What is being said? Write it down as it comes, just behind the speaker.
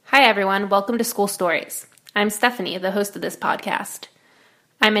everyone. Welcome to School Stories. I'm Stephanie, the host of this podcast.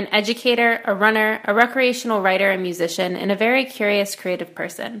 I'm an educator, a runner, a recreational writer and musician, and a very curious, creative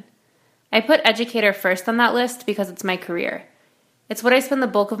person. I put educator first on that list because it's my career. It's what I spend the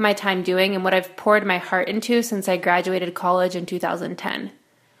bulk of my time doing and what I've poured my heart into since I graduated college in 2010.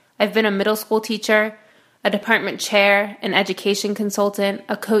 I've been a middle school teacher, a department chair, an education consultant,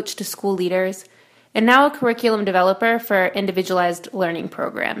 a coach to school leaders, and now a curriculum developer for individualized learning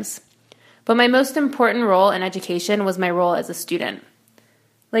programs. But my most important role in education was my role as a student.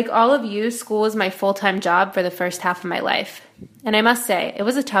 Like all of you, school was my full-time job for the first half of my life. And I must say, it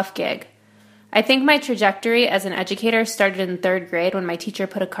was a tough gig. I think my trajectory as an educator started in third grade when my teacher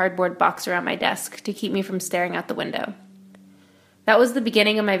put a cardboard box around my desk to keep me from staring out the window. That was the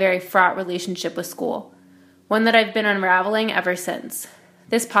beginning of my very fraught relationship with school, one that I've been unraveling ever since.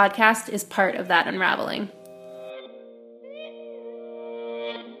 This podcast is part of that unraveling.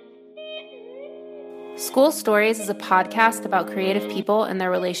 School Stories is a podcast about creative people and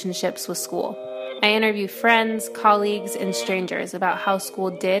their relationships with school. I interview friends, colleagues, and strangers about how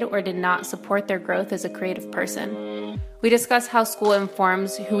school did or did not support their growth as a creative person. We discuss how school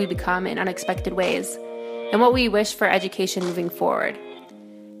informs who we become in unexpected ways, and what we wish for education moving forward.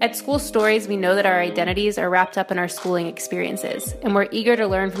 At School Stories, we know that our identities are wrapped up in our schooling experiences, and we're eager to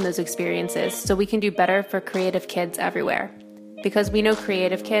learn from those experiences so we can do better for creative kids everywhere. Because we know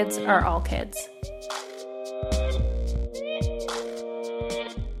creative kids are all kids.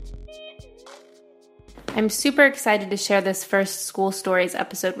 I'm super excited to share this first School Stories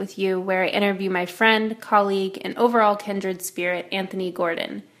episode with you, where I interview my friend, colleague, and overall kindred spirit, Anthony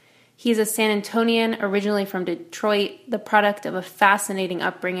Gordon. He's a San Antonian, originally from Detroit, the product of a fascinating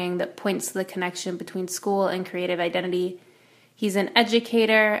upbringing that points to the connection between school and creative identity. He's an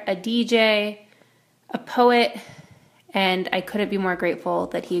educator, a DJ, a poet, and I couldn't be more grateful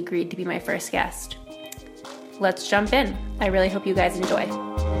that he agreed to be my first guest. Let's jump in. I really hope you guys enjoy.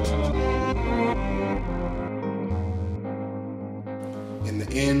 In the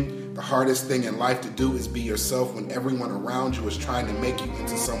end, the hardest thing in life to do is be yourself when everyone around you is trying to make you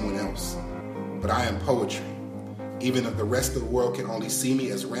into someone else. But I am poetry, even if the rest of the world can only see me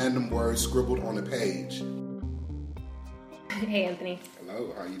as random words scribbled on a page. Hey, Anthony.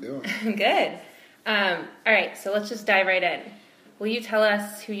 Hello, how you doing? Good. All right, so let's just dive right in. Will you tell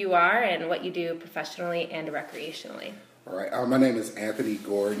us who you are and what you do professionally and recreationally? All right, my name is Anthony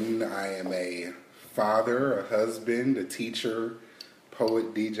Gordon. I am a father, a husband, a teacher,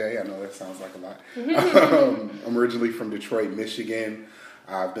 poet, DJ. I know that sounds like a lot. I'm originally from Detroit, Michigan.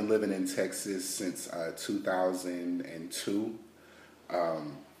 I've been living in Texas since 2002.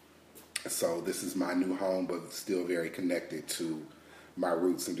 So this is my new home, but still very connected to my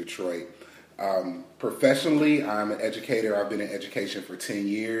roots in Detroit. Professionally, I'm an educator. I've been in education for 10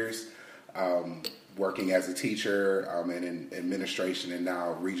 years, working as a teacher and in administration and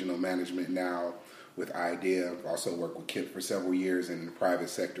now regional management now with IDEA. I've also worked with KIPP for several years in the private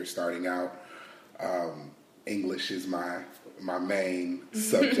sector starting out. English is my main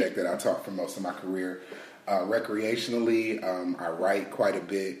subject that I taught for most of my career. Recreationally, I write quite a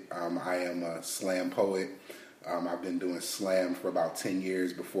bit. I am a slam poet. I've been doing slam for about 10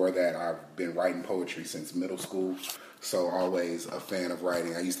 years. Before that, I've been writing poetry since middle school, so always a fan of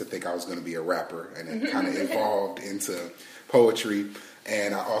writing. I used to think I was going to be a rapper, and it kind of evolved into poetry.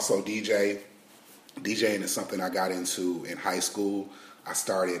 And I also DJ. DJing is something I got into in high school. I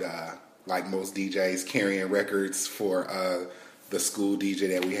started, like most DJs, carrying records for the school DJ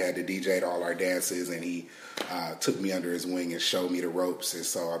that we had to DJ at all our dances, and he took me under his wing and showed me the ropes, and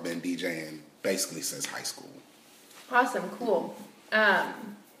so I've been DJing basically since high school. Awesome, cool.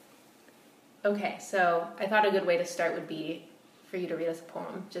 Okay, so I thought a good way to start would be for you to read us a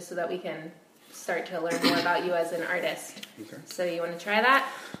poem, just so that we can start to learn more about you as an artist. Okay. So you want to try that?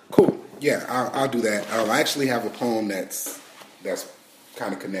 Cool. Yeah, I'll do that. I actually have a poem that's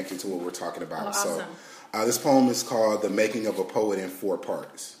kind of connected to what we're talking about. Oh, awesome. So this poem is called The Making of a Poet in 4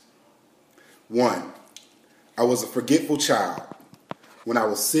 parts. 1. I was a forgetful child. When I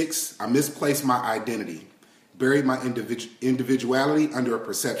was 6, I misplaced my identity, buried my individuality under a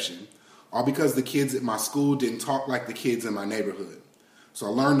perception, all because the kids at my school didn't talk like the kids in my neighborhood. So I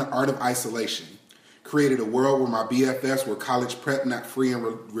learned the art of isolation, created a world where my BFFs were college prep, not free and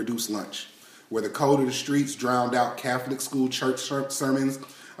reduced lunch, where the code of the streets drowned out Catholic school church sermons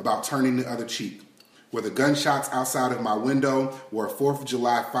about turning the other cheek, where the gunshots outside of my window were a 4th of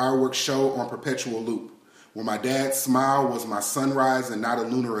July fireworks show on perpetual loop, where my dad's smile was my sunrise and not a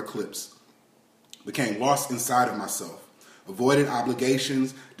lunar eclipse, became lost inside of myself, avoided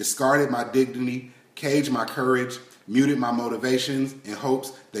obligations, discarded my dignity, caged my courage, muted my motivations in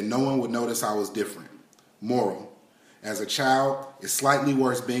hopes that no one would notice I was different. Moral: as a child, it's slightly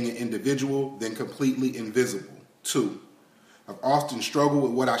worse being an individual than completely invisible. 2, I've often struggled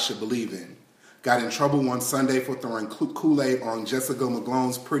with what I should believe in. Got in trouble one Sunday for throwing Kool-Aid on Jessica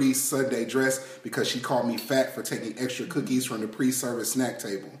McGlone's pretty Sunday dress because she called me fat for taking extra cookies from the pre-service snack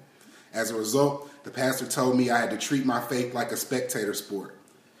table. As a result, the pastor told me I had to treat my faith like a spectator sport.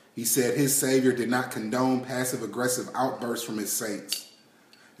 He said his Savior did not condone passive-aggressive outbursts from his saints.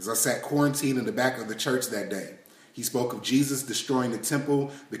 As I sat quarantined in the back of the church that day, he spoke of Jesus destroying the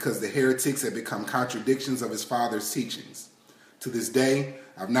temple because the heretics had become contradictions of his Father's teachings. To this day,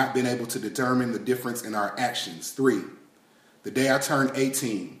 I've not been able to determine the difference in our actions. 3, the day I turned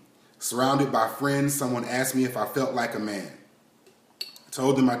 18, surrounded by friends, someone asked me if I felt like a man. I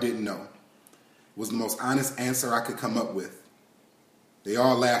told them I didn't know. It was the most honest answer I could come up with. They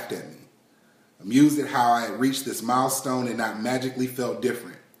all laughed at me, amused at how I had reached this milestone and not magically felt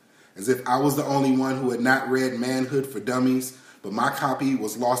different, as if I was the only one who had not read Manhood for Dummies, but my copy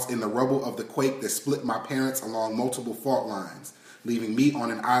was lost in the rubble of the quake that split my parents along multiple fault lines, leaving me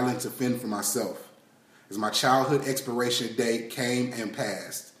on an island to fend for myself. As my childhood expiration date came and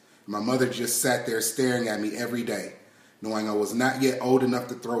passed, my mother just sat there staring at me every day, knowing I was not yet old enough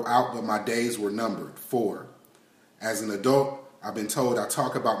to throw out, but my days were numbered. 4, as an adult, I've been told I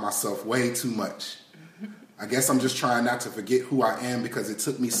talk about myself way too much. I guess I'm just trying not to forget who I am because it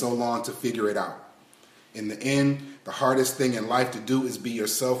took me so long to figure it out. In the end, the hardest thing in life to do is be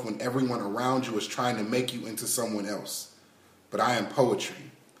yourself when everyone around you is trying to make you into someone else. But I am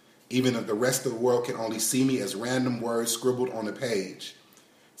poetry, even if the rest of the world can only see me as random words scribbled on a page.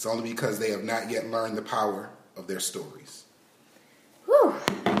 It's only because they have not yet learned the power of their stories. Whew.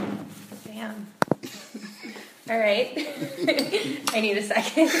 Damn. All right. I need a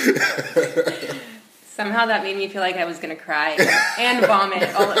second. Somehow that made me feel like I was going to cry and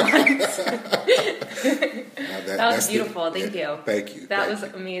vomit all at once. That was beautiful. Thank you. Thank you. That was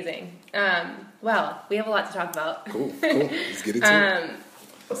amazing. Well, we have a lot to talk about. Cool. Let's get into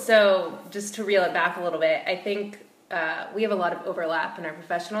it. So just to reel it back a little bit, I think we have a lot of overlap in our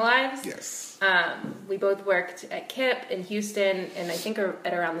professional lives. Yes. We both worked at KIPP in Houston, and I think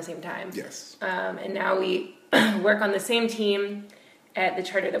at around the same time. Yes. And now we work on the same team at the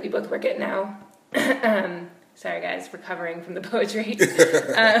charter that we both work at now. Sorry, guys, recovering from the poetry.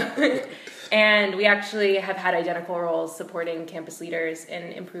 And we actually have had identical roles supporting campus leaders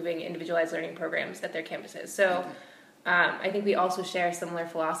in improving individualized learning programs at their campuses. So I think we also share a similar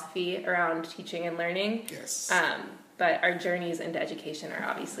philosophy around teaching and learning. Yes. But our journeys into education are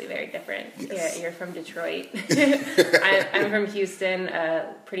obviously very different. Yes. Yeah, you're from Detroit. I'm from Houston,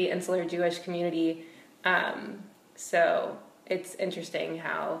 a pretty insular Jewish community. So it's interesting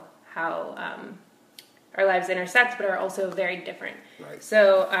how our lives intersect, but are also very different. Right.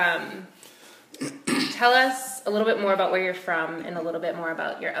 So tell us a little bit more about where you're from and a little bit more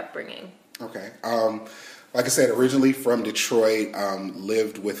about your upbringing. Okay. Like I said, originally from Detroit,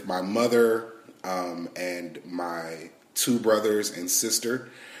 lived with my mother and my 2 brothers and sister.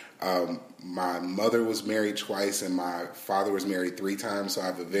 My mother was married twice and my father was married 3 times, so I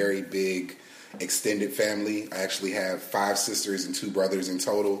have a very big extended family. I actually have 5 sisters and 2 brothers in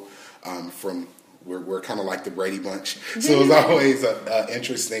total. We're kind of like the Brady Bunch, so it was always an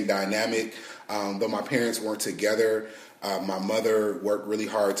interesting dynamic. Though my parents weren't together, my mother worked really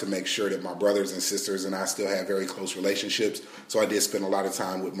hard to make sure that my brothers and sisters and I still had very close relationships. So I did spend a lot of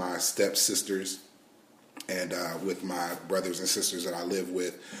time with my stepsisters and with my brothers and sisters that I live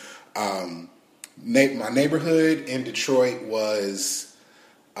with. My neighborhood in Detroit was,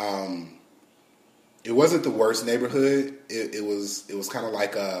 it wasn't the worst neighborhood. It was kind of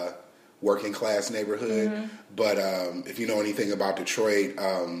like a working class neighborhood. Mm-hmm. But if you know anything about Detroit,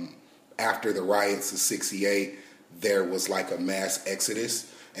 after the riots of '68, there was like a mass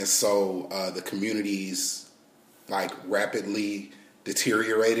exodus, and so the communities like rapidly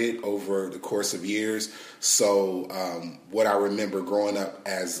deteriorated over the course of years. So what I remember growing up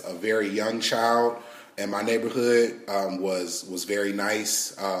as a very young child in my neighborhood was very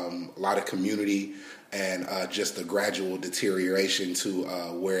nice, a lot of community, and just a gradual deterioration to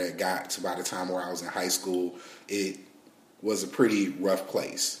where it got to by the time where I was in high school. It was a pretty rough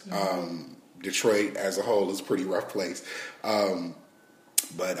place. Mm-hmm. Detroit as a whole is a pretty rough place.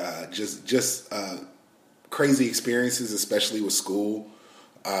 But just crazy experiences, especially with school.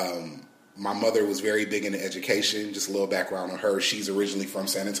 My mother was very big into education. Just a little background on her. She's originally from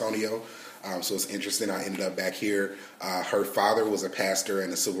San Antonio. So it's interesting. I ended up back here. Her father was a pastor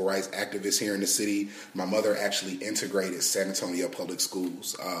and a civil rights activist here in the city. My mother actually integrated San Antonio public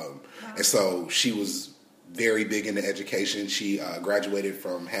schools. Wow. And so she was very big into education. She graduated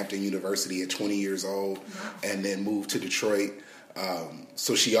from Hampton University at 20 years old and then moved to Detroit.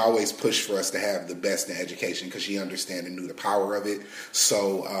 So she always pushed for us to have the best in education because she understood and knew the power of it.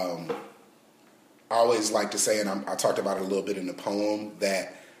 So I always like to say, and I talked about it a little bit in the poem,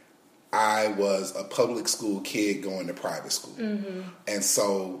 that I was a public school kid going to private school. Mm-hmm. And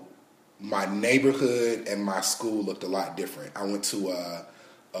so my neighborhood and my school looked a lot different. I went to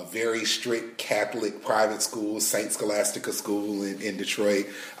a very strict Catholic private school, St. Scholastica School in Detroit,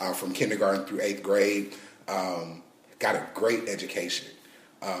 from kindergarten through 8th grade. Got a great education.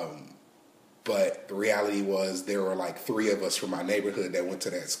 But the reality was there were like 3 of us from my neighborhood that went to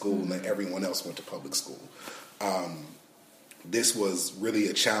that school, mm-hmm. and everyone else went to public school. This was really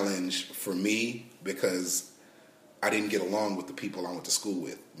a challenge for me because I didn't get along with the people I went to school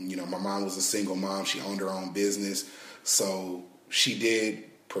with. You know, my mom was a single mom. She owned her own business. So she did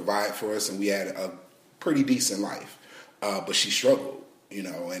provide for us, and we had a pretty decent life. But she struggled, you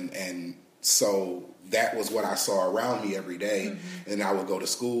know, and so that was what I saw around me every day. Mm-hmm. And I would go to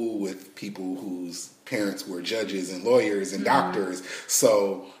school with people whose parents were judges and lawyers and mm-hmm. doctors.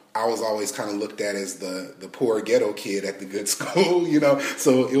 So I was always kind of looked at as the poor ghetto kid at the good school, you know.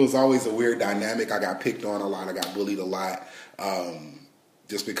 So it was always a weird dynamic. I got picked on a lot. I got bullied a lot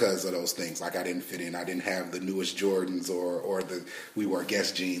just because of those things. Like I didn't fit in. I didn't have the newest Jordans or we wore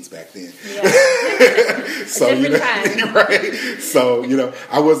Guess jeans back then. Yeah. So, you know, right. So, you know,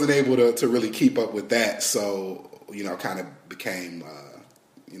 I wasn't able to really keep up with that. So, you know, kind of became,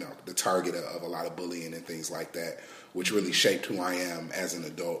 you know, the target of a lot of bullying and things like that, which really shaped who I am as an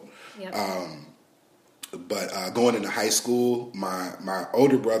adult. Yep. But going into high school, my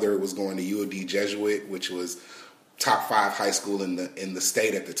older brother was going to U of D Jesuit, which was top 5 high school in the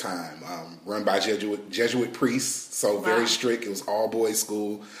state at the time, run by Jesuit priests, so wow. Very strict. It was all boys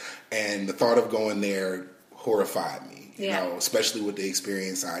school, and the thought of going there horrified me. You know, especially with the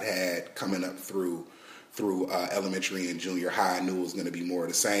experience I'd had coming up through elementary and junior high. I knew it was going to be more of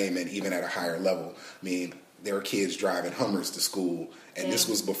the same, and even at a higher level. I mean, there were kids driving Hummers to school, and this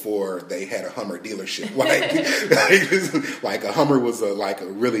was before they had a Hummer dealership. Like a Hummer was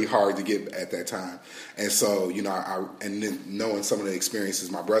really hard to get at that time. And so, you know, and then knowing some of the experiences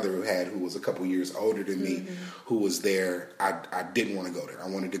my brother had, who was a couple years older than me, mm-hmm. who was there, I didn't want to go there. I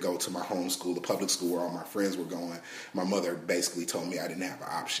wanted to go to my home school, the public school where all my friends were going. My mother basically told me I didn't have an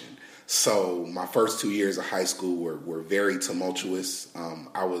option. So my first 2 years of high school were very tumultuous.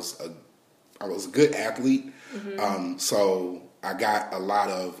 I was a good athlete, mm-hmm. So I got a lot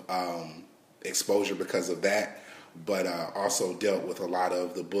of exposure because of that, but also dealt with a lot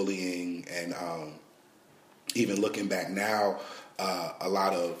of the bullying and even looking back now, a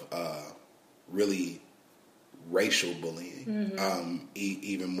lot of really racial bullying, mm-hmm.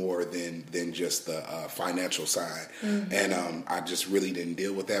 Even more than just the financial side. Mm-hmm. And I just really didn't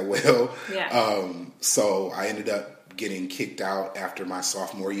deal with that well. Yeah. So I ended up getting kicked out after my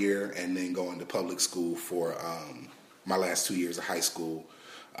sophomore year and then going to public school for my last 2 years of high school.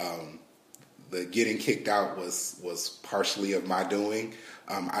 The getting kicked out was partially of my doing.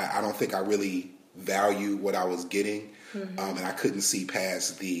 I don't think I really valued what I was getting, mm-hmm. And I couldn't see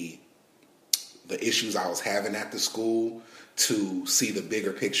past the issues I was having at the school to see the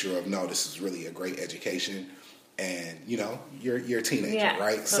bigger picture of, no, this is really a great education. And, you know, you're a teenager,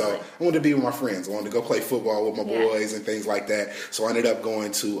 right? Totally. So I wanted to be with my friends. I wanted to go play football with my boys and things like that. So I ended up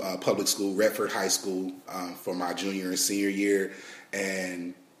going to public school, Redford High School, for my junior and senior year.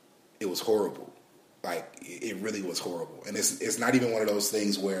 And it was horrible. Like, it really was horrible. And it's not even one of those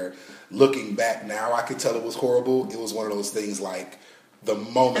things where looking back now I could tell it was horrible. It was one of those things like the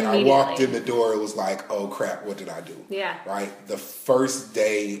moment I walked in the door, it was like, oh, crap, what did I do? Yeah. Right? The first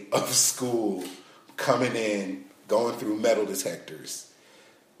day of school, coming in, going through metal detectors,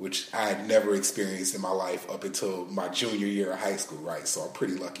 which I had never experienced in my life up until my junior year of high school, right? So I'm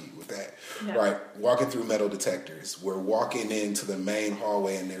pretty lucky with that, right? Walking through metal detectors. We're walking into the main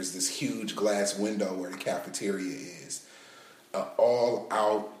hallway, and there's this huge glass window where the cafeteria is. An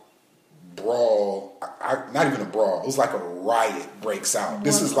all-out brawl, not even a brawl, it was like a riot breaks out.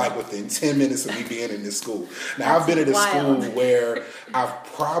 This is like within 10 minutes of me being in this school. Now, I've been at a school where I've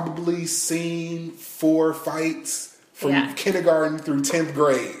probably seen 4 fights from kindergarten through 10th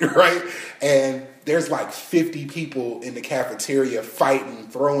grade, right? And there's like 50 people in the cafeteria fighting,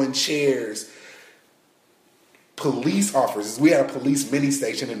 throwing chairs. Police officers. We had a police mini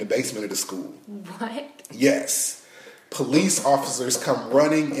station in the basement of the school. What? Yes. police officers come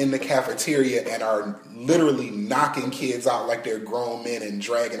running in the cafeteria and are literally knocking kids out like they're grown men and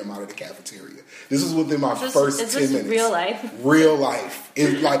dragging them out of the cafeteria. This was within my first 10 minutes. Real life? Real life.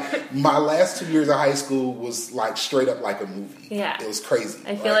 It's like my last 2 years of high school was like straight up like a movie. Yeah. It was crazy.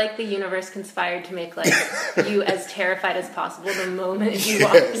 I feel like the universe conspired to make like you as terrified as possible the moment you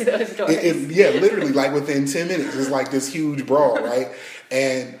walk through those doors. Literally like within 10 minutes. It's like this huge brawl, right?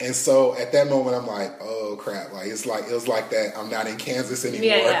 And so at that moment I'm like, oh crap, like it was like that I'm not in Kansas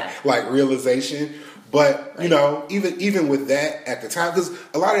anymore, like realization. But you know, even with that at the time, because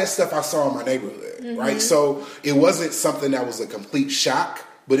a lot of that stuff I saw in my neighborhood, right? So it wasn't something that was a complete shock,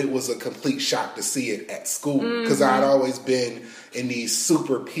 but it was a complete shock to see it at school because I'd always been in these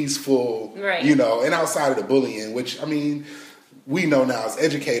super peaceful, you know, and outside of the bullying, which I mean, we know now as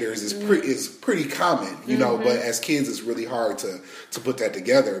educators is pretty common, you know, but as kids it's really hard to put that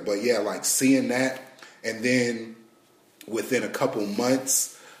together. But yeah, like seeing that, and then within a couple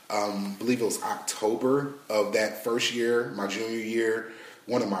months, I believe it was October of that first year, my junior year,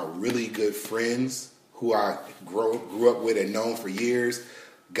 one of my really good friends who I grew up with and known for years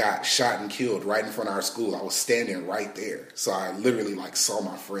got shot and killed right in front of our school. I was standing right there. So I literally like saw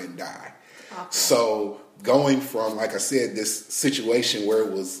my friend die. Awesome. So going from, like I said, this situation where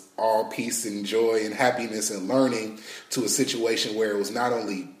it was all peace and joy and happiness and learning to a situation where it was not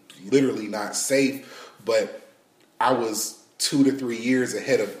only literally not safe, but I was 2 to 3 years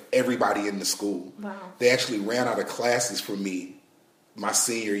ahead of everybody in the school. Wow. They actually ran out of classes for me my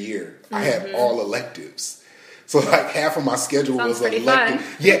senior year. I had all electives. So like half of my schedule was elective. Fun.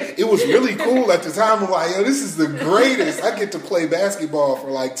 Yeah, it was really cool at the time. I'm like, yo, this is the greatest. I get to play basketball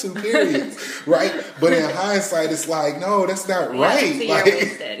for like 2 periods, right? But in hindsight, it's like, no, that's not right. So like, you're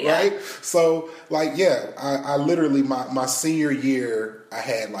wasted, right? So like, I literally, my senior year, I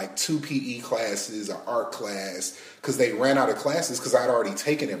had like 2 PE classes, an art class, because they ran out of classes because I'd already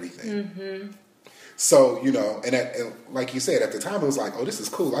taken everything. So, you know, and like you said, at the time, it was like, oh, this is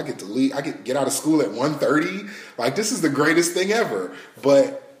cool. I get to leave. I get out of school at 1:30. Like, this is the greatest thing ever.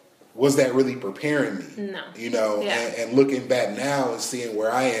 But was that really preparing me? No. You know, and looking back now and seeing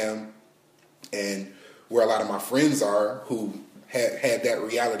where I am and where a lot of my friends are who had that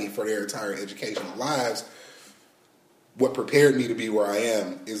reality for their entire educational lives, what prepared me to be where I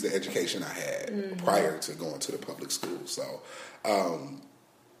am is the education I had prior to going to the public school. So,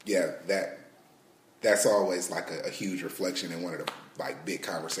 that's always like a huge reflection and one of the like big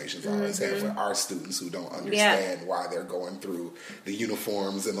conversations I always have with our students who don't understand why they're going through the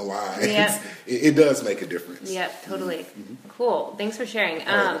uniforms and the lines. Yeah. It does make a difference. Yep, totally. Cool. Thanks for sharing.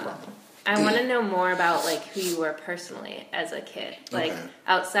 I want to know more about like who you were personally as a kid, like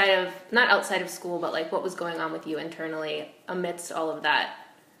not outside of school, but like what was going on with you internally amidst all of that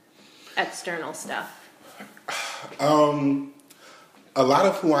external stuff. A lot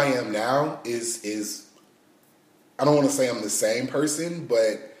of who I am now is I don't want to say I'm the same person,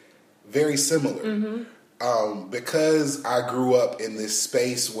 but very similar. Because I grew up in this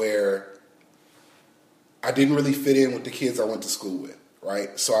space where I didn't really fit in with the kids I went to school with,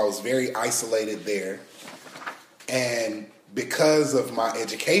 right? So I was very isolated there. And because of my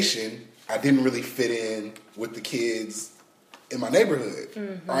education, I didn't really fit in with the kids in my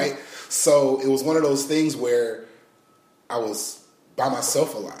neighborhood, right? So it was one of those things where I was by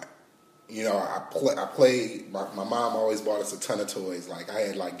myself a lot. You know, I played, my mom always bought us a ton of toys. Like I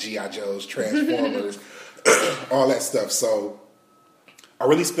had like G.I. Joes, Transformers, all that stuff. So I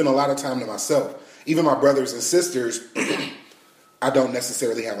really spent a lot of time to myself. Even my brothers and sisters, I don't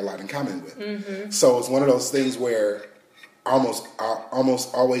necessarily have a lot in common with. So it's one of those things where I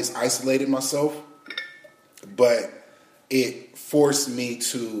almost always isolated myself, but it forced me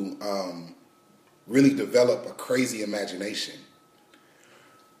to really develop a crazy imagination.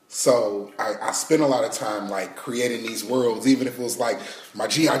 So I spent a lot of time like creating these worlds, even if it was like my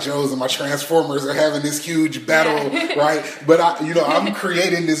G.I. Joes and my Transformers are having this huge battle, right? But I'm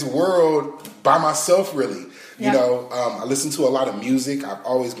creating this world by myself, really. You know, I listen to a lot of music. I've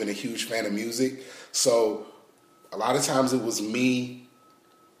always been a huge fan of music. So a lot of times it was me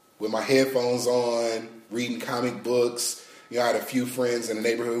with my headphones on, reading comic books. You know, I had a few friends in the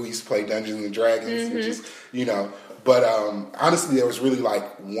neighborhood who used to play Dungeons and Dragons, which is, you know. But honestly, there was really like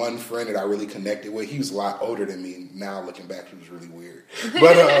one friend that I really connected with. He was a lot older than me. Now looking back, he was really weird.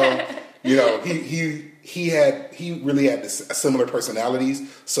 But you know, he really had similar personalities.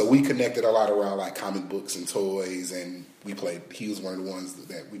 So we connected a lot around like comic books and toys, and he was one of the ones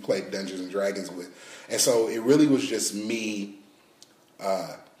that we played Dungeons and Dragons with. And so it really was just me,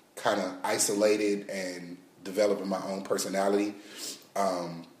 kind of isolated and developing my own personality.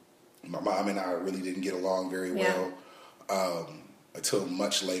 My mom and I really didn't get along very well. until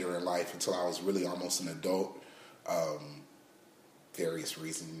much later in life, until I was really almost an adult. Various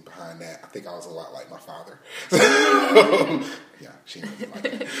reasons behind that. I think I was a lot like my father. Yeah, she doesn't like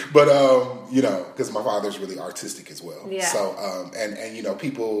it. But, because my father's really artistic as well. Yeah. So, and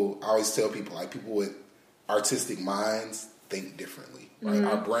people, I always tell people, like, people with artistic minds think differently, right? Mm-hmm.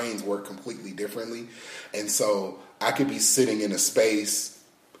 Our brains work completely differently. And so I could be sitting in a space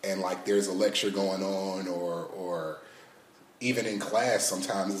and, like, there's a lecture going on or even in class,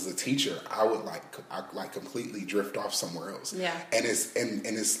 sometimes as a teacher, I would completely drift off somewhere else. Yeah. And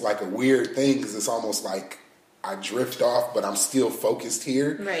it's like a weird thing because it's almost like I drift off, but I'm still focused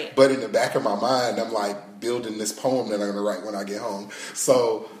here. Right. But in the back of my mind, I'm like building this poem that I'm going to write when I get home.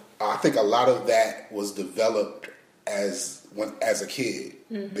 So I think a lot of that was developed as a kid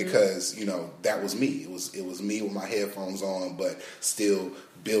because that was me. It was me with my headphones on, but still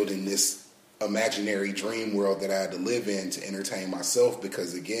building this imaginary dream world that I had to live in to entertain myself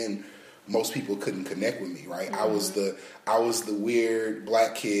because again, most people couldn't connect with me, right? Mm-hmm. I was the weird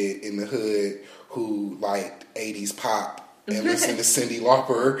black kid in the hood who liked 80s pop and listened to Cyndi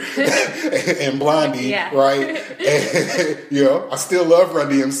Lauper and Blondie, right? And, I still love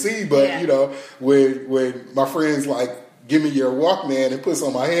Run DMC, but when my friends like give me your Walkman and puts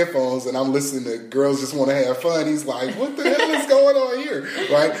on my headphones and I'm listening to Girls Just Want to Have Fun, he's like, what the hell is going on here?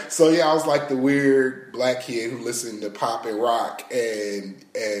 Right? So I was like the weird black kid who listened to pop and rock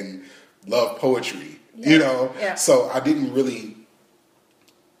and loved poetry, Yeah. So I didn't really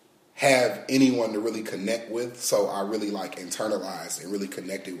have anyone to really connect with. So I really like internalized and really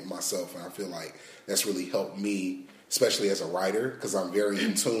connected with myself. And I feel like that's really helped me, especially as a writer, because I'm very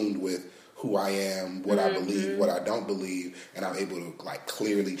in tune with who I am, what I believe, what I don't believe, and I'm able to like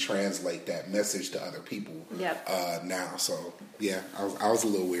clearly translate that message to other people. Yep. Now, so yeah, I was a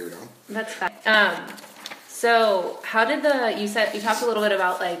little weirdo. That's fine. So how did you talked a little bit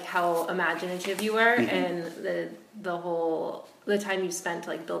about like how imaginative you were and the time you spent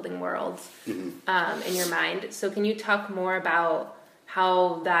like building worlds in your mind. So can you talk more about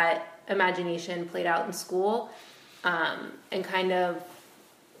how that imagination played out in school and kind of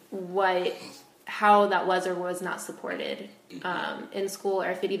how that was or was not supported in school, or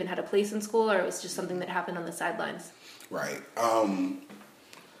if it even had a place in school, or it was just something that happened on the sidelines? Right.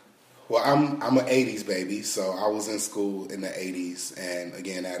 Well, I'm an 80s baby, so I was in school in the 80s, and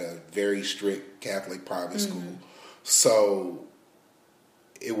again at a very strict Catholic private school. So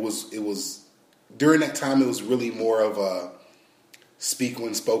it was during that time it was really more of a speak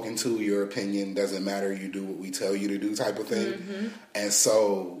when spoken to, your opinion doesn't matter, you do what we tell you to do type of thing. And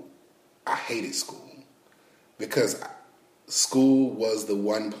so I hated school because school was the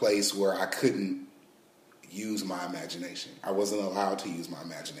one place where I couldn't use my imagination. I wasn't allowed to use my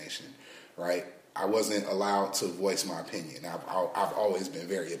imagination, right? I wasn't allowed to voice my opinion. I've always been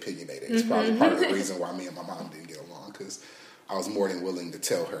very opinionated. It's probably part of the reason why me and my mom didn't get along, because I was more than willing to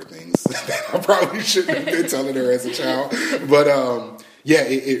tell her things that I probably shouldn't have been telling her as a child. But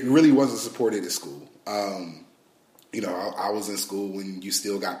it really wasn't supported at school. I was in school when you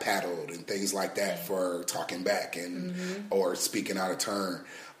still got paddled and things like that for talking back and or speaking out of turn.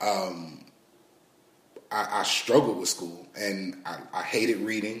 I struggled with school, and I hated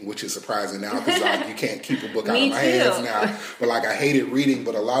reading, which is surprising now because you can't keep a book out of my hands now. But I hated reading,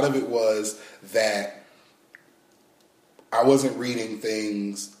 but a lot of it was that I wasn't reading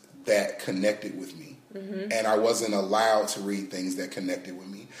things that connected with me, and I wasn't allowed to read things that connected with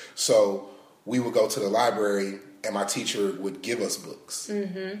me. So we would go to the library, and my teacher would give us books.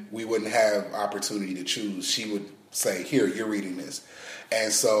 We wouldn't have opportunity to choose. She would say, here, you're reading this.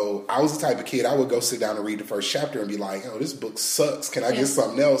 And so I was the type of kid, I would go sit down and read the first chapter and be like, oh, this book sucks. Can I get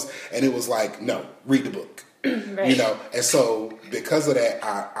something else? And it was like, no, read the book. Right. And so because of that,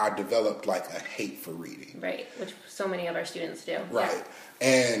 I developed like a hate for reading. Right, which so many of our students do. Right.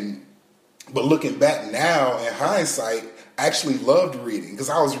 Yeah. But looking back now, in hindsight, I actually loved reading because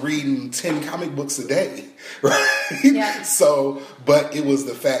I was reading 10 comic books a day, right? Yeah. So, but it was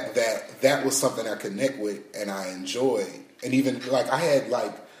the fact that was something I connect with and I enjoy. And even I had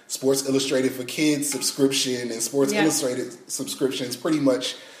Sports Illustrated for Kids subscription and Sports Illustrated subscriptions pretty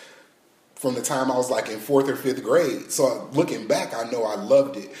much from the time I was in 4th or 5th grade. So looking back, I know I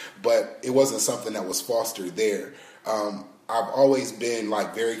loved it, but it wasn't something that was fostered there. I've always been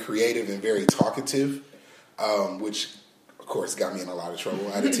very creative and very talkative, which of course got me in a lot of trouble.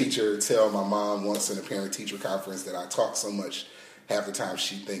 I had a teacher tell my mom once in a parent-teacher conference that I talk so much, half the time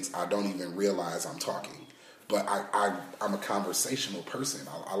she thinks I don't even realize I'm talking. but I'm a conversational person.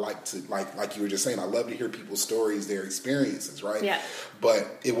 I like to, like you were just saying, I love to hear people's stories, their experiences, right? Yeah. But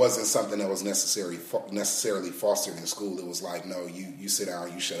it wasn't something that was necessarily fostered in school. It was like, no, you sit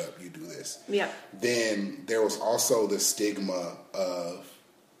down, you shut up, you do this. Yeah. Then there was also the stigma of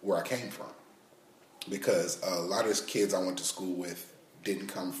where I came from, because a lot of the kids I went to school with didn't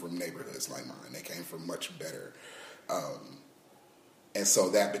come from neighborhoods like mine. They came from much better. And so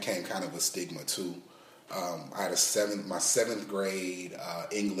that became kind of a stigma too. I had my seventh grade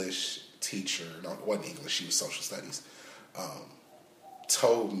English teacher, no, it wasn't English, she was social studies,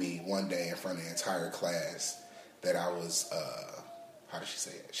 told me one day in front of the entire class that I was, how did she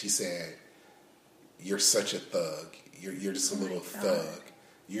say it? She said, "You're such a thug. You're just a little thug.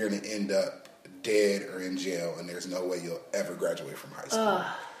 You're going to end up dead or in jail, and there's no way you'll ever graduate from high school."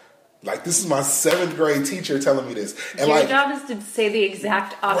 Like, this is my seventh grade teacher telling me this. And your like, job is to say the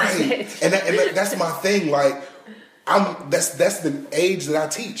exact opposite. Right. And that's my thing. Like, that's the age that I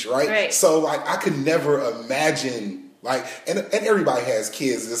teach, right? So like, I could never imagine, like, and everybody has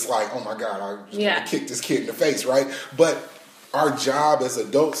kids. It's like, oh my God, I'm just gonna kick this kid in the face, right? But our job as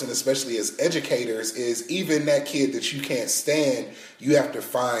adults, and especially as educators, is even that kid that you can't stand, you have to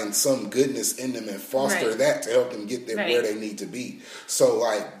find some goodness in them and foster that to help them get there where they need to be. So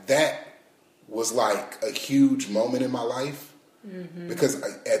like, that was like a huge moment in my life, because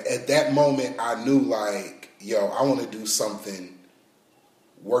at that moment I knew, like, yo, I want to do something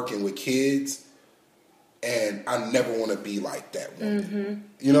working with kids, and I never want to be like that woman.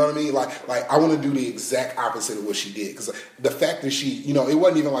 You know what I mean? Like I want to do the exact opposite of what she did. Because the fact that she, you know, it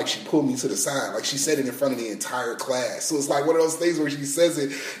wasn't even like she pulled me to the side. Like, she said it in front of the entire class. So it's like one of those things where she says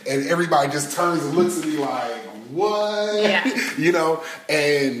it and everybody just turns and looks at me like, what? Yeah. You know?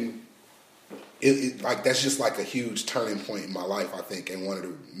 And it like, that's just like a huge turning point in my life, I think. And one of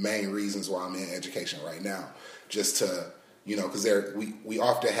the main reasons why I'm in education right now. Just to, you know, because we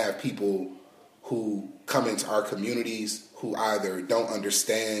often have people who come into our communities who either don't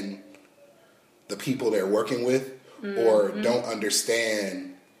understand the people they're working with, or don't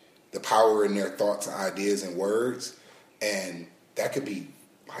understand the power in their thoughts and ideas and words. And that could be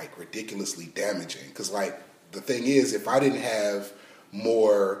like ridiculously damaging. Because like, the thing is, if I didn't have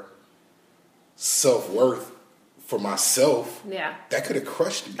more self-worth for myself, that could have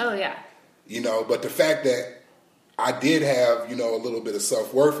crushed me. Oh yeah. You know, but the fact that I did have, you know, a little bit of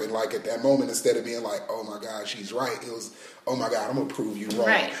self-worth, and like, at that moment, instead of being like, oh my God, she's right, it was, oh my God, I'm going to prove you wrong.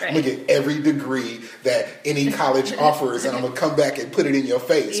 I'm going to get every degree that any college offers, and I'm going to come back and put it in your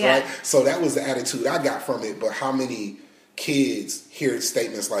face, right? So that was the attitude I got from it. But how many kids hear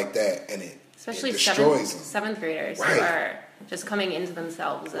statements like that, and it destroys them? Seventh graders who are just coming into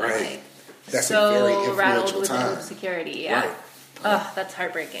themselves and like, that's so a very influential rattled with time. Insecurity. Oh, that's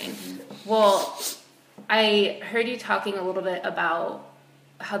heartbreaking. Well, I heard you talking a little bit about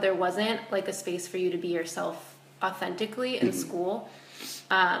how there wasn't like a space for you to be yourself authentically in school.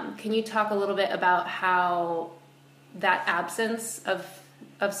 Can you talk a little bit about how that absence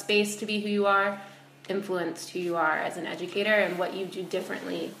of space to be who you are influenced who you are as an educator, and what you do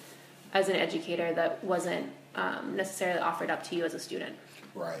differently as an educator that wasn't necessarily offered up to you as a student?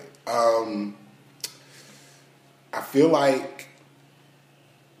 Right. I feel like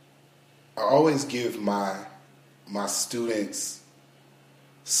I always give my students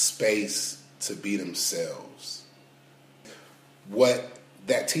space to be themselves. What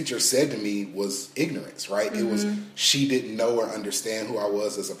that teacher said to me was ignorance, right? It was, she didn't know or understand who I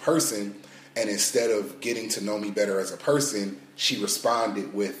was as a person, and instead of getting to know me better as a person, she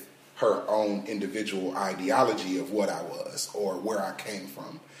responded with her own individual ideology of what I was or where I came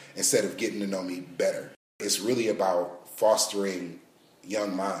from, instead of getting to know me better. It's really about fostering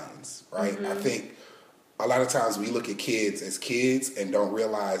young minds, right? I think a lot of times we look at kids as kids and don't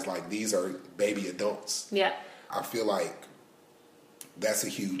realize, like, these are baby adults. Yeah. I feel like that's a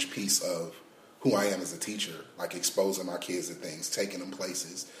huge piece of who I am as a teacher, like exposing my kids to things, taking them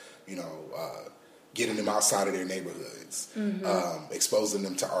places, you know, getting them outside of their neighborhoods, exposing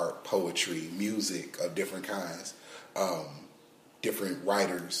them to art, poetry, music of different kinds, different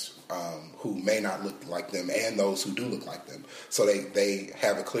writers who may not look like them, and those who do look like them. So they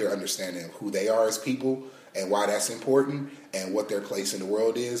have a clear understanding of who they are as people and why that's important and what their place in the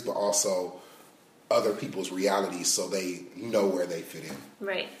world is, but also other people's realities so they know where they fit in.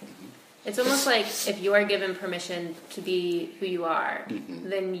 Right. It's almost like if you are given permission to be who you are,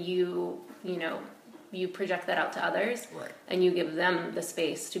 then you project that out to others, right, and you give them the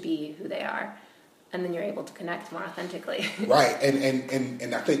space to be who they are, and then you're able to connect more authentically. Right,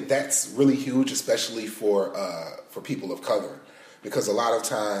 and I think that's really huge, especially for people of color, because a lot of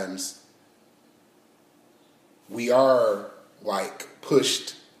times we are like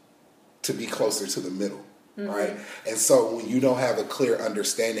pushed to be closer to the middle. Right. And so when you don't have a clear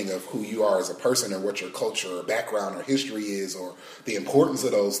understanding of who you are as a person and what your culture or background or history is or the importance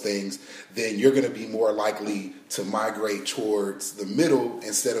of those things, then you're going to be more likely to migrate towards the middle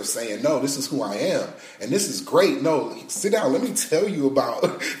instead of saying, no, this is who I am. And this is great. No, sit down. Let me tell you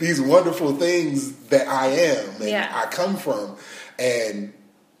about these wonderful things that I am and I come from. And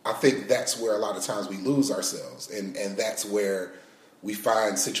I think that's where a lot of times we lose ourselves. And that's where we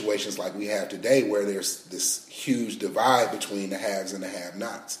find situations like we have today where there's this huge divide between the haves and the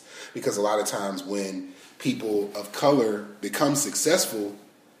have-nots. Because a lot of times when people of color become successful,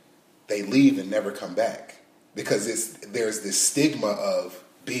 they leave and never come back. Because there's this stigma of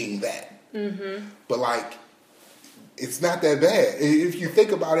being that. Mm-hmm. But like, it's not that bad. If you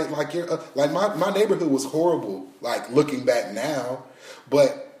think about it, like my neighborhood was horrible, like looking back now.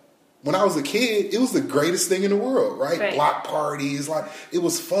 But when I was a kid, it was the greatest thing in the world, right? Block parties, like it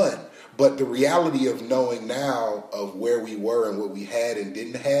was fun. But the reality of knowing now of where we were and what we had and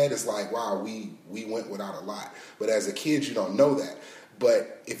didn't have is like, wow, we went without a lot. But as a kid, you don't know that.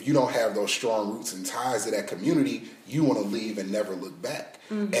 But if you don't have those strong roots and ties to that community, you want to leave and never look back.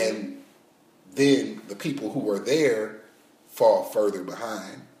 Mm-hmm. And then the people who are there fall further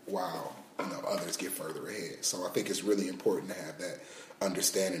behind while others get further ahead. So I think it's really important to have that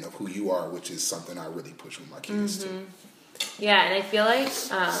understanding of who you are, which is something I really push with my kids too. Yeah, and I feel like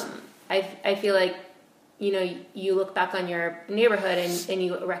I feel like you look back on your neighborhood and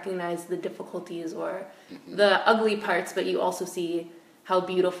you recognize the difficulties or the ugly parts, but you also see how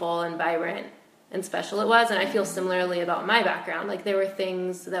beautiful and vibrant and special it was. And I feel similarly about my background. Like there were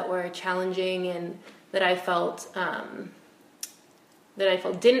things that were challenging and that I felt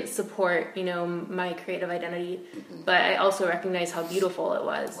didn't support, my creative identity, but I also recognize how beautiful it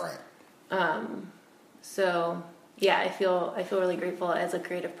was. Right. So yeah, I feel really grateful as a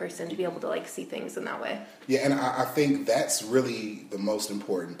creative person to be able to like see things in that way. Yeah, and I think that's really the most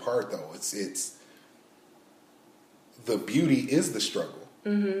important part, though. It's the beauty is the struggle,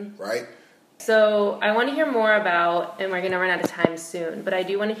 right? So I want to hear more about, and we're going to run out of time soon, but I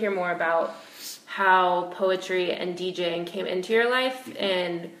do want to hear more about how poetry and DJing came into your life,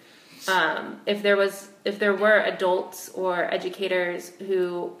 and if there were adults or educators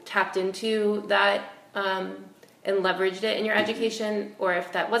who tapped into that and leveraged it in your education, or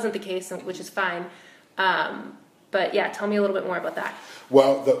if that wasn't the case, which is fine. But yeah, tell me a little bit more about that.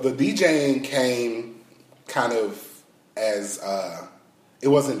 Well, the DJing came kind of as it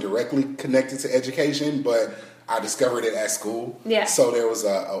wasn't directly connected to education, but I discovered it at school. Yeah. So there was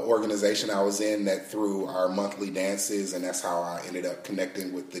a organization I was in that threw our monthly dances, and that's how I ended up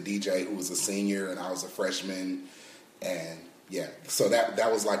connecting with the DJ who was a senior and I was a freshman. And yeah, so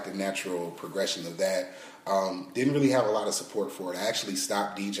that was like the natural progression of that. Didn't really have a lot of support for it. I actually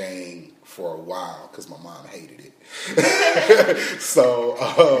stopped DJing for a while because my mom hated it.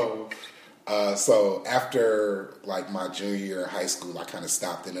 So after like my junior year of high school, I kind of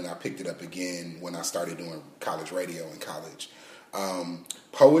stopped it, and I picked it up again when I started doing college radio in college.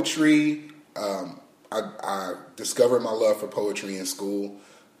 Poetry, I discovered my love for poetry in school.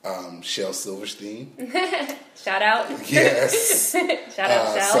 Shel Silverstein. Shout out. Yes. Shout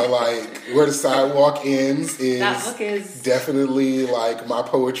out, Shel. So like Where the Sidewalk Ends is, that book is definitely like my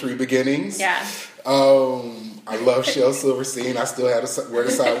poetry beginnings. Yeah. I love Shel Silverstein. I still have Where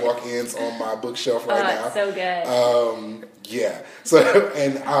the Sidewalk Ends on my bookshelf right now. It's so good. Yeah. So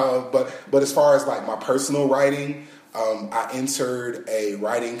but as far as like my personal writing, I entered a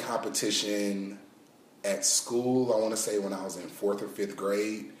writing competition at school, I want to say when I was in 4th or 5th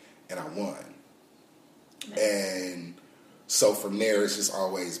grade, and I won. Nice. And so from there, it's just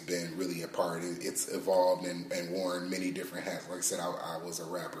always been really a part. It's evolved and worn many different hats. Like I said, I was a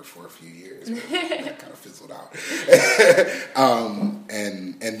rapper for a few years, but that kind of fizzled out.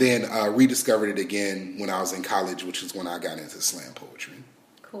 And then rediscovered it again when I was in college, which is when I got into slam poetry.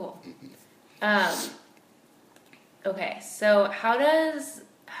 Cool. Mm-hmm. Okay, so how does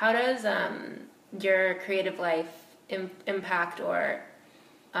your creative life impact or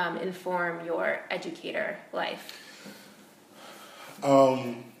inform your educator life?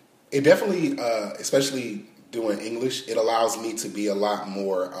 It definitely, especially doing English, it allows me to be a lot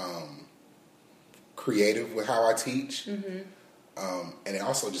more creative with how I teach. Mm-hmm. And it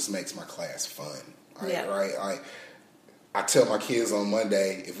also just makes my class fun. Right? Yeah. Right? I tell my kids on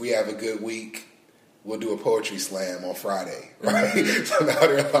Monday, if we have a good week, we'll do a poetry slam on Friday, right? Mm-hmm. So now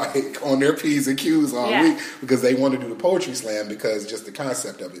they're like on their P's and Q's all week because they want to do the poetry slam because just the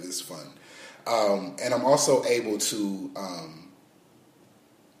concept of it is fun. And I'm also able to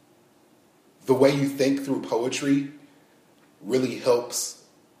the way you think through poetry really helps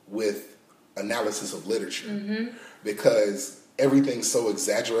with analysis of literature, because everything's so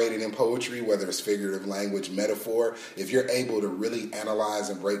exaggerated in poetry, whether it's figurative language, metaphor. If you're able to really analyze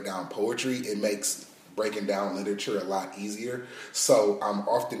and break down poetry, it makes breaking down literature a lot easier. So I'm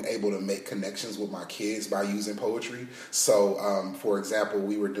often able to make connections with my kids by using poetry. So, for example,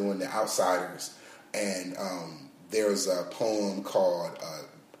 we were doing The Outsiders, and there's a poem called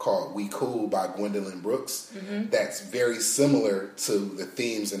We Cool by Gwendolyn Brooks that's very similar to the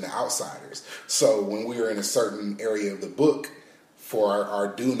themes in The Outsiders. So when we were in a certain area of the book for our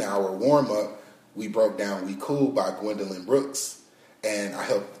Do Now or warm-up, we broke down We Cool by Gwendolyn Brooks, and I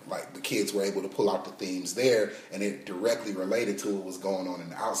helped, like, the kids were able to pull out the themes there, and it directly related to what was going on in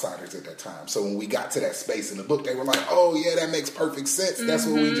The Outsiders at that time. So when we got to that space in the book, they were like, oh yeah, that makes perfect sense. That's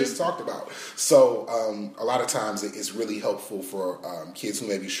what we just talked about. So a lot of times it's really helpful for kids who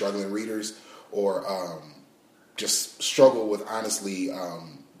may be struggling readers, or just struggle with, honestly,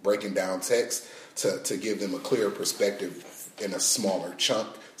 breaking down text, to give them a clearer perspective in a smaller chunk,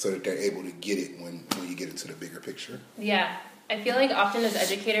 so that they're able to get it when you get into the bigger picture. Yeah. I feel like often as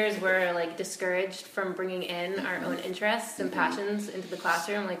educators, we're like discouraged from bringing in our own interests and passions into the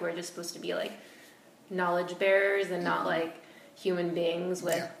classroom. Like, we're just supposed to be like knowledge bearers and not like human beings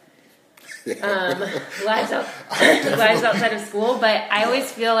with lives outside of school. But I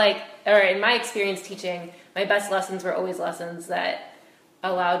always feel like, or in my experience teaching, my best lessons were always lessons that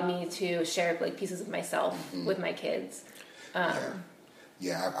allowed me to share like pieces of myself with my kids.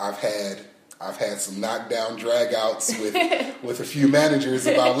 I've had some knockdown dragouts with a few managers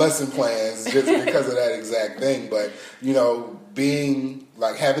about lesson plans just because of that exact thing. But, you know, having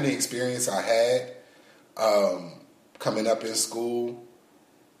the experience I had coming up in school,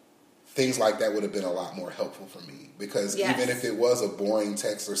 things like that would have been a lot more helpful for me. Because even if it was a boring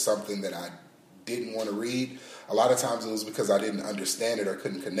text or something that I didn't want to read, a lot of times it was because I didn't understand it or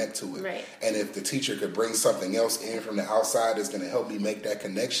couldn't connect to it. Right. And if the teacher could bring something else in from the outside, it's going to help me make that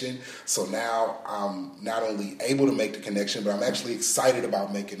connection. So now I'm not only able to make the connection, but I'm actually excited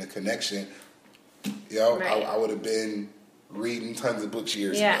about making the connection. You know, right. I would have been reading tons of books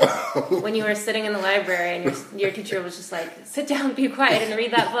years ago. When you were sitting in the library and your teacher was just like, sit down, be quiet, and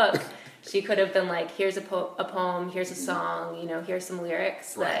read that book. She could have been like, here's a poem, here's a song, you know, here's some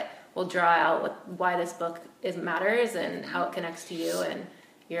lyrics that will draw out why this book matters and how it connects to you, and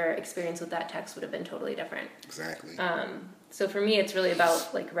your experience with that text would have been totally different. Exactly. So for me, it's really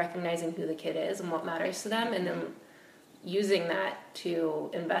about like recognizing who the kid is and what matters to them, and then using that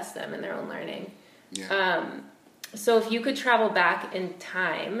to invest them in their own learning. Yeah. So if you could travel back in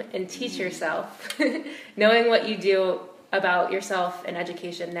time and teach yourself, knowing what you do about yourself and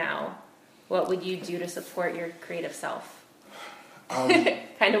education now, what would you do to support your creative self?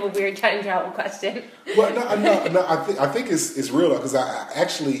 Kind of a weird time travel question. Well, no. I think it's real though, because I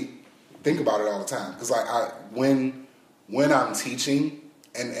actually think about it all the time. Because when I'm teaching,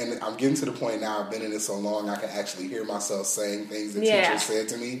 and I'm getting to the point now, I've been in it so long, I can actually hear myself saying things that teachers said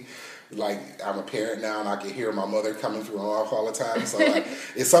to me. Like, I'm a parent now, and I can hear my mother coming through all the time. So like,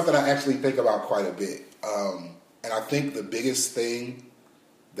 it's something I actually think about quite a bit. And I think the biggest thing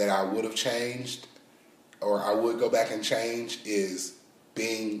that I would have changed, or I would go back and change, is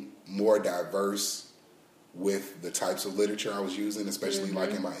being more diverse with the types of literature I was using, especially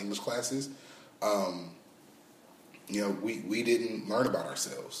like in my English classes. You know, we didn't learn about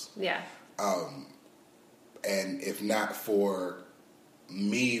ourselves. Yeah. And if not for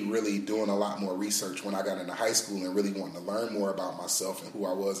me really doing a lot more research when I got into high school and really wanting to learn more about myself and who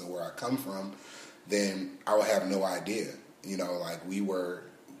I was and where I come from, then I would have no idea. You know, like they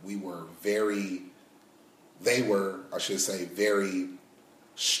were, I should say, very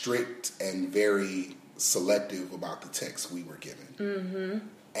strict and very selective about the text we were given.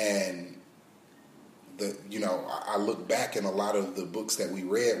 And I look back, and a lot of the books that we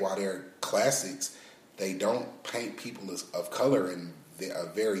read, while they're classics, they don't paint people of color in a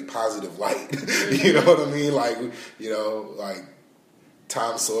very positive light. You know what I mean? Like, like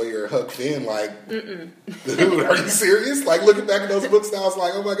Tom Sawyer, Huck Finn, like, dude, are you serious? Like, looking back at those books now, I was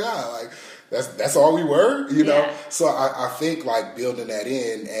like, oh my God, like, that's all we were, you know? Yeah. So I think, like, building that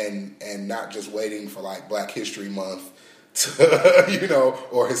in and not just waiting for, like, Black History Month to,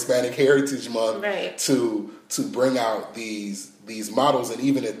 or Hispanic Heritage Month to bring out these models, and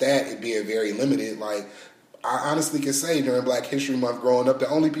even at that, it being very limited. Like, I honestly can say during Black History Month growing up, the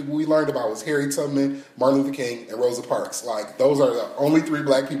only people we learned about was Harriet Tubman, Martin Luther King, and Rosa Parks. Like, those are the only 3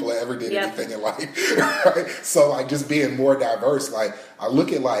 Black people that ever did anything in life. Right? So, like, just being more diverse. Like, I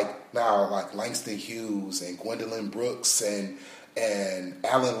look at, like, now, like, Langston Hughes and Gwendolyn Brooks and and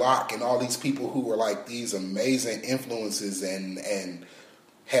Alan Locke and all these people who were like these amazing influences and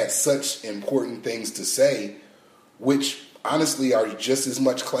had such important things to say, which honestly are just as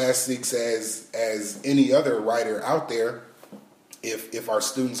much classics as any other writer out there. If our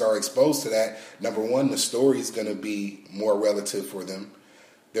students are exposed to that, number one, the story is going to be more relative for them.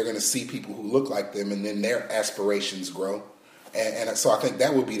 They're going to see people who look like them, and then their aspirations grow. And so I think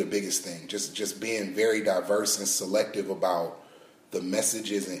that would be the biggest thing, just being very diverse and selective about the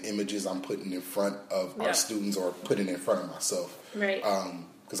messages and images I'm putting in front of our students or putting in front of myself. Right.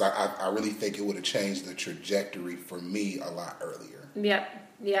 Because I really think it would have changed the trajectory for me a lot earlier. Yep.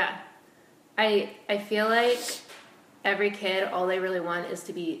 Yeah. I feel like every kid, all they really want is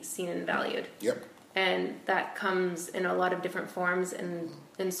to be seen and valued. Yep. And that comes in a lot of different forms in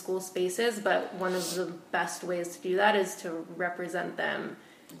school spaces, but one of the best ways to do that is to represent them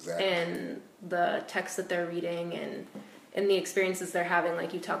in the text that they're reading and in the experiences they're having.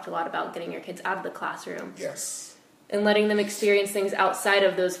 Like you talked a lot about getting your kids out of the classroom. Yes. And letting them experience things outside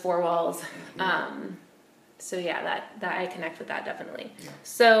of those four walls. So yeah, that I connect with that definitely. Yeah.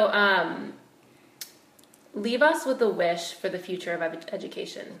 So leave us with a wish for the future of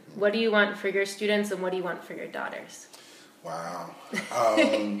education. What do you want for your students and what do you want for your daughters? Wow.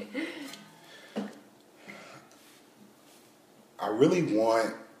 I really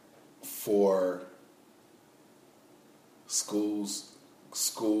want for schools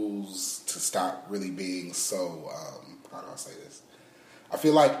to stop really being so, how do I say this? I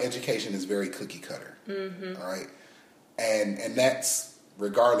feel like education is very cookie cutter, all right? And that's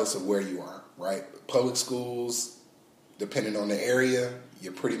regardless of where you are, right? Public schools, depending on the area,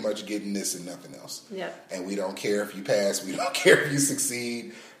 you're pretty much getting this and nothing else. Yep. And we don't care if you pass, we don't care if you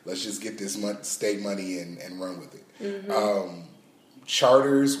succeed. Let's just get this state money and run with it.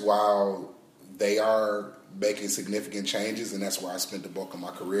 Charters, while they are making significant changes, and that's where I spent the bulk of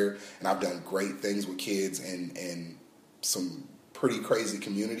my career, and I've done great things with kids in some pretty crazy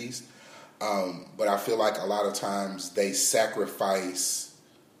communities. But I feel like a lot of times they sacrifice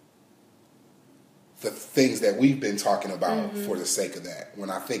the things that we've been talking about for the sake of that,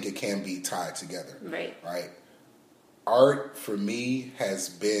 when I think it can be tied together. Right. Art, for me, has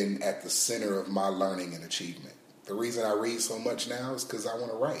been at the center of my learning and achievement. The reason I read so much now is because I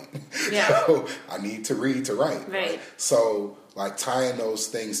want to write. Yeah. So I need to read to write. Right. So, like, tying those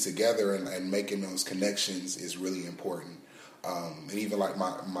things together and making those connections is really important. And even like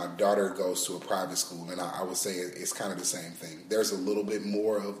my daughter goes to a private school, and I would say it's kind of the same thing. There's a little bit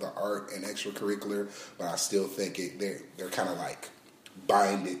more of the art and extracurricular, but I still think they're kind of like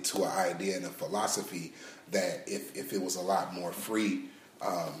binded to an idea and a philosophy that if it was a lot more free,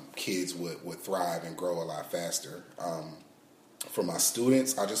 kids would thrive and grow a lot faster. For my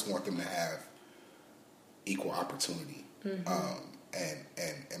students, I just want them to have equal opportunity. And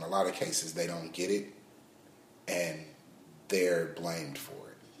in a lot of cases, they don't get it, and they're blamed for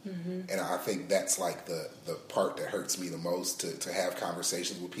it. And I think that's like the part that hurts me the most, to have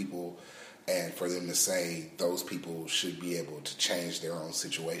conversations with people and for them to say those people should be able to change their own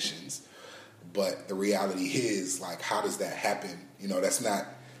situations. But the reality is, like, how does that happen? You know, that's not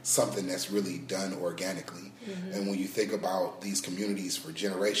something that's really done organically. And when you think about these communities for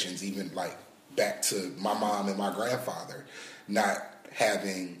generations, even like back to my mom and my grandfather, not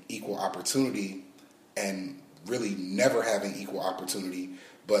having equal opportunity and really never having equal opportunity,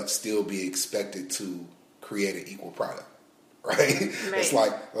 but still be expected to create an equal product, right? It's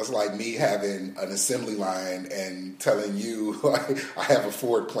like me having an assembly line and telling you, like, I have a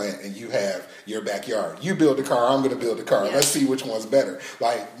Ford plant and you have your backyard. You build a car, I'm going to build a car. Yeah. Let's see which one's better.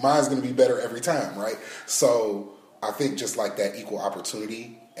 Like, mine's going to be better every time, right? So I think just like that equal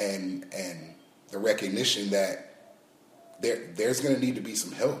opportunity and the recognition that there's going to need to be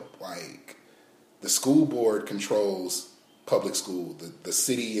some help. Like, the school board controls public school. The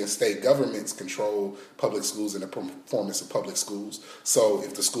city and state governments control public schools and the performance of public schools. So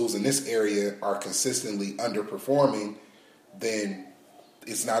if the schools in this area are consistently underperforming, then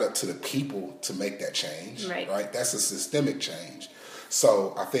it's not up to the people to make that change. Right? That's a systemic change.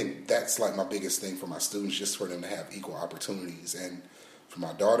 So I think that's like my biggest thing for my students, just for them to have equal opportunities. And for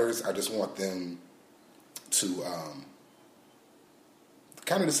my daughters, I just want them to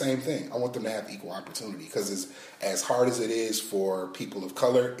kind of the same thing. I want them to have equal opportunity, because as hard as it is for people of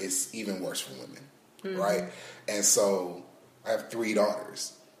color, it's even worse for women, right? And so I have 3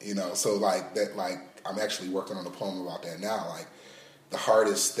 daughters, you know, so like that, like I'm actually working on a poem about that now. Like, the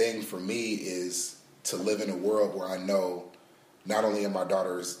hardest thing for me is to live in a world where I know not only are my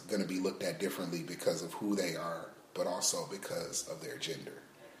daughters going to be looked at differently because of who they are, but also because of their gender.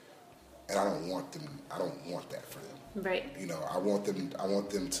 and I don't want that for them. Right. You know, I want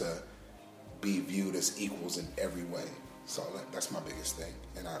them to be viewed as equals in every way. So that's my biggest thing,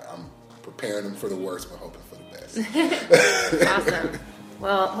 and I'm preparing them for the worst, but hoping for the best. Awesome.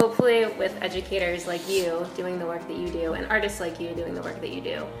 Well, hopefully with educators like you doing the work that you do, and artists like you doing the work that you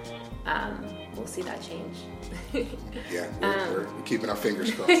do, we'll see that change. Yeah, we're keeping our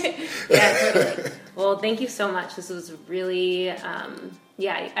fingers crossed. Yeah, totally. Well, thank you so much. This was really,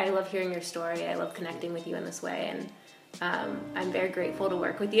 I love hearing your story. I love connecting with you in this way, and I'm very grateful to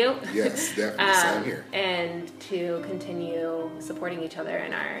work with you. Yes, definitely. Same here. And to continue supporting each other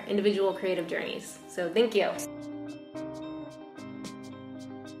in our individual creative journeys. So thank you.